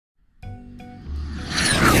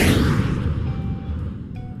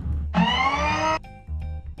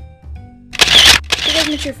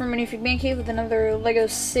Mitch here from Minifig Man Cave with another LEGO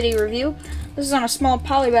City review. This is on a small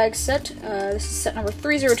polybag set. This is set number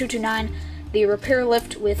 30229, the repair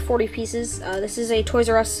lift with 40 pieces. This is a Toys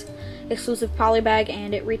R Us exclusive polybag,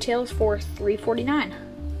 and it retails for $3.49.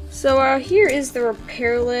 So here is the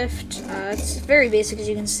repair lift. It's very basic, as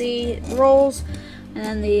you can see. It rolls, and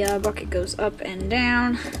then the bucket goes up and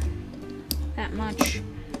down, that much.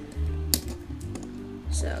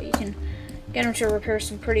 So you can get them to repair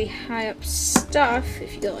some pretty high up stuff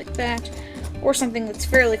if you go like that, or something that's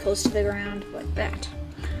fairly close to the ground like that.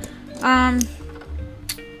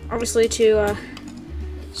 Obviously to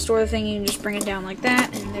store the thing, you can just bring it down like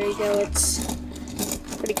that, and there you go. It's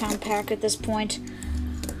pretty compact at this point.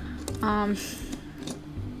 You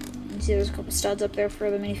see there's a couple studs up there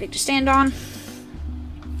for the minifig to stand on.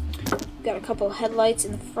 Got a couple headlights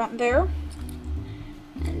in the front there.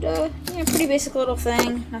 And, yeah, pretty basic little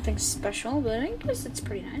thing. Nothing special, but I guess it's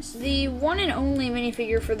pretty nice. The one and only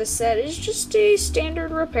minifigure for the set is just a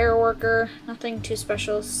standard repair worker. Nothing too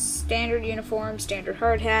special. Standard uniform, standard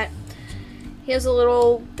hard hat. He has a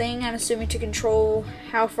little thing, I'm assuming, to control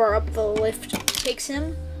how far up the lift takes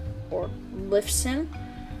him, or lifts him.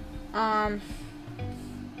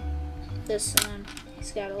 This one,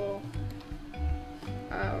 he's got a little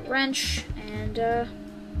wrench, and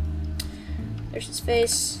there's his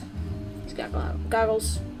face. He's got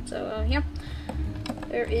goggles. So, yeah.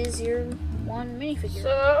 There is your one minifigure.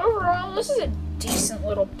 So, overall, this is a decent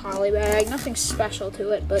little polybag. Nothing special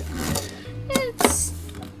to it, but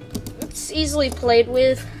it's easily played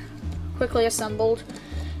with, quickly assembled,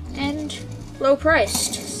 and low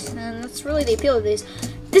priced. And that's really the appeal of these.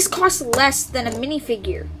 This costs less than a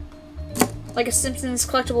minifigure. Like a Simpsons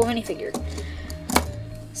collectible minifigure.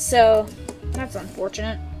 So, that's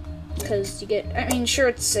unfortunate. Because you get, I mean, sure,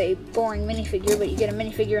 it's a boring minifigure, but you get a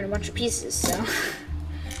minifigure and a bunch of pieces, so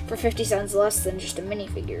for 50 cents less than just a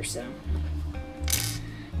minifigure, so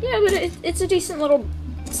yeah, but it's a decent little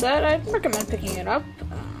set. I'd recommend picking it up.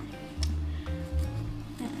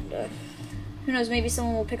 And who knows, maybe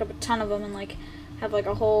someone will pick up a ton of them and like have like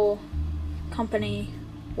a whole company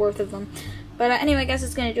worth of them. But anyway, guys,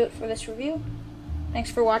 that's gonna do it for this review. Thanks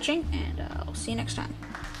for watching, and I'll see you next time.